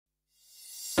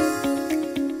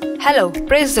Hello,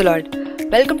 praise the Lord.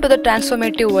 Welcome to the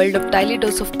transformative world of Daily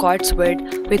Dose of God's Word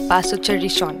with Pastor Cherry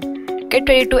Sean. Get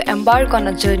ready to embark on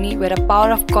a journey where the power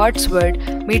of God's Word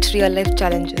meets real life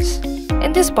challenges.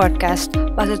 In this podcast,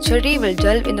 Pastor Cherry will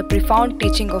delve in the profound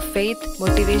teaching of faith,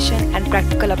 motivation, and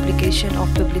practical application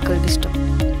of biblical wisdom.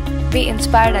 Be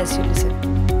inspired as you listen.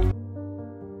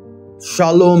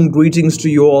 Shalom, greetings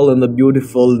to you all in the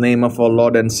beautiful name of our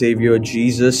Lord and Savior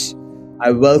Jesus. I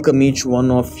welcome each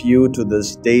one of you to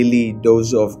this daily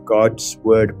dose of God's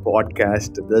Word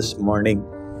podcast this morning.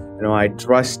 I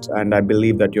trust and I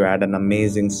believe that you had an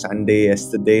amazing Sunday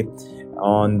yesterday.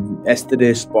 On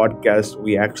yesterday's podcast,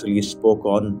 we actually spoke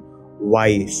on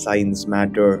why signs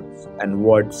matter and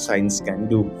what signs can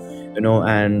do.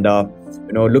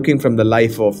 Looking from the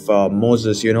life of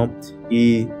Moses,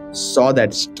 he saw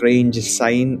that strange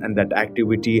sign and that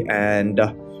activity, and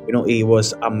he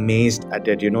was amazed at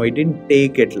it. He didn't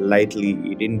take it lightly,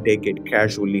 he didn't take it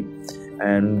casually.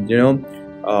 And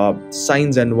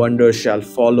signs and wonders shall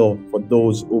follow for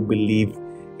those who believe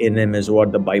in him, is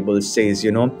what the Bible says.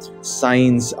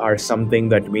 Signs are something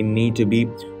that we need to be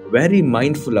very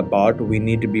mindful about, we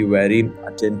need to be very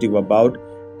attentive about,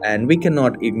 and we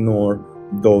cannot ignore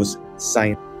those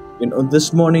signs.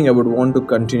 This morning I would want to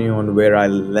continue on where I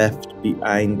left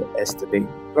behind yesterday.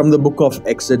 From the book of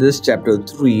Exodus chapter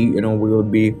 3, we will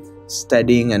be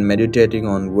studying and meditating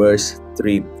on verse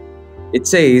 3. It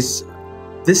says,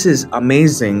 "This is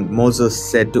amazing," Moses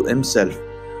said to himself.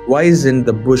 "Why isn't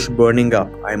the bush burning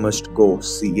up? I must go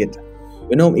see it."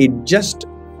 He just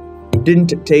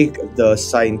didn't take the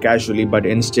sign casually, but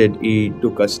instead he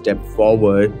took a step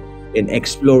forward in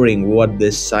exploring what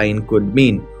this sign could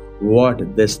mean,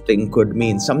 what this thing could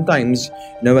mean. Sometimes,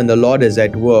 when the Lord is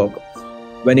at work,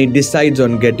 when he decides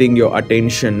on getting your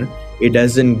attention, he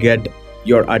doesn't get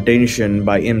your attention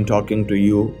by him talking to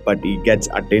you, but he gets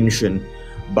attention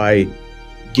by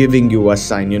giving you a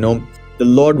sign. The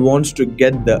Lord wants to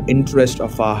get the interest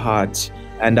of our hearts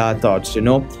and our thoughts.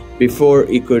 Before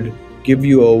he could give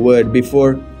you a word,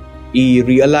 before he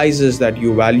realizes that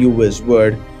you value his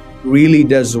word, really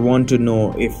does want to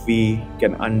know if we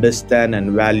can understand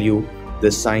and value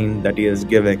the sign that he is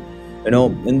giving.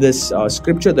 In this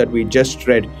scripture that we just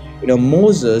read,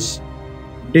 Moses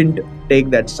didn't take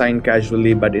that sign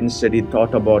casually, but instead he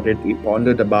thought about it, he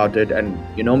pondered about it, and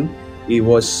he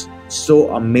was so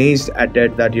amazed at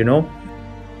it that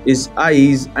his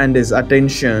eyes and his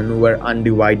attention were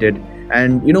undivided.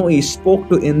 And he spoke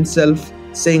to himself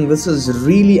saying, "This is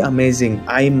really amazing,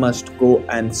 I must go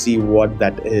and see what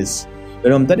that is."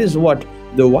 That is what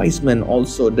the wise men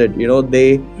also did.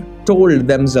 They told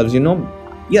themselves,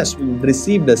 yes, we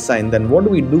received a sign, then what do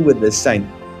we do with this sign?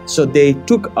 So they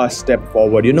took a step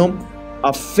forward.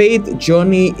 A faith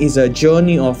journey is a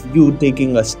journey of you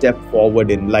taking a step forward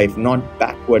in life, not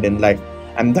backward in life.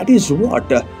 And that is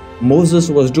what Moses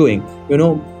was doing.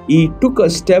 He took a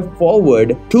step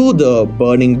forward to the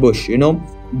burning bush.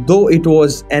 Though it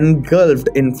was engulfed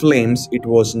in flames, it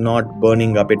was not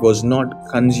burning up, it was not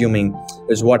consuming,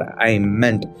 is what I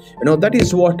meant. That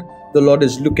is what the Lord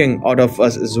is looking out of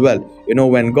us as well.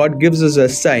 When God gives us a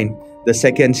sign, the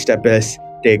second step is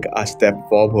take a step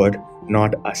forward,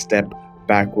 not a step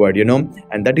backward.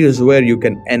 And that is where you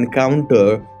can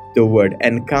encounter the word,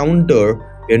 encounter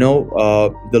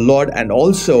the Lord, and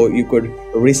also you could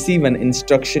receive an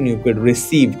instruction, you could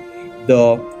receive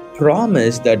the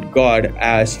promise that God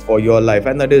has for your life.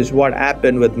 And that is what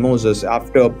happened with Moses.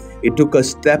 After he took a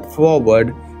step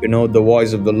forward, the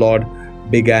voice of the Lord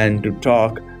began to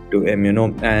talk to him,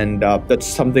 and that's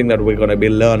something that we're going to be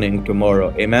learning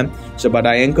tomorrow. Amen. But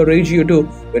I encourage you to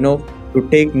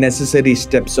take necessary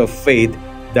steps of faith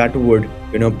that would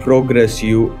progress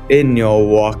you in your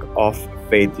walk of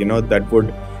faith, that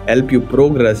would help you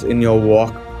progress in your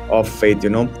walk of faith.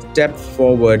 Step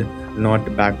forward,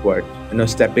 not backward.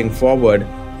 Stepping forward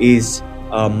is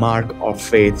a mark of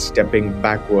faith, stepping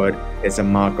backward is a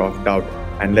mark of doubt.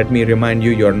 And let me remind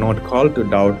you, you're not called to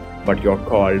doubt, but you're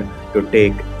called to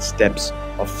take steps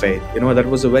of faith. That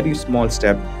was a very small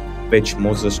step which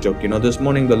Moses took. This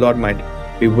morning the Lord might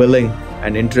be willing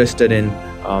and interested in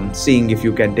seeing if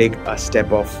you can take a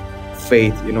step of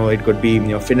faith. It could be in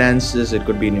your finances, it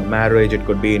could be in your marriage, it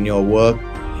could be in your work,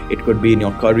 it could be in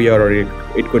your career, or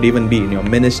it could even be in your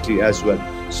ministry as well.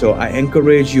 So I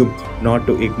encourage you not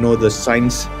to ignore the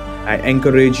signs. I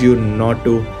encourage you not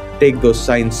to take those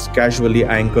signs casually.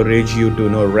 I encourage you to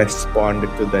respond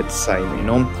to that sign.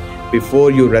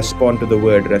 Before you respond to the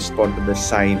word, respond to the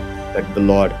sign that the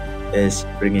Lord is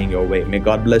bringing your way. May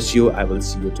God bless you. I will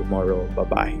see you tomorrow.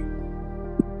 Bye-bye.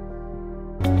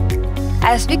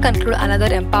 As we conclude another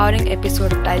empowering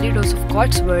episode of Daily Dose of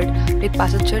God's Word with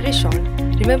Pastor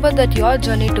Rishon, remember that your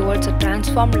journey towards a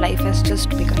transformed life has just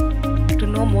begun. To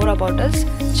know more about us,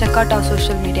 check out our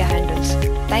social media handles.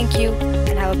 Thank you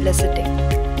and have a blessed day.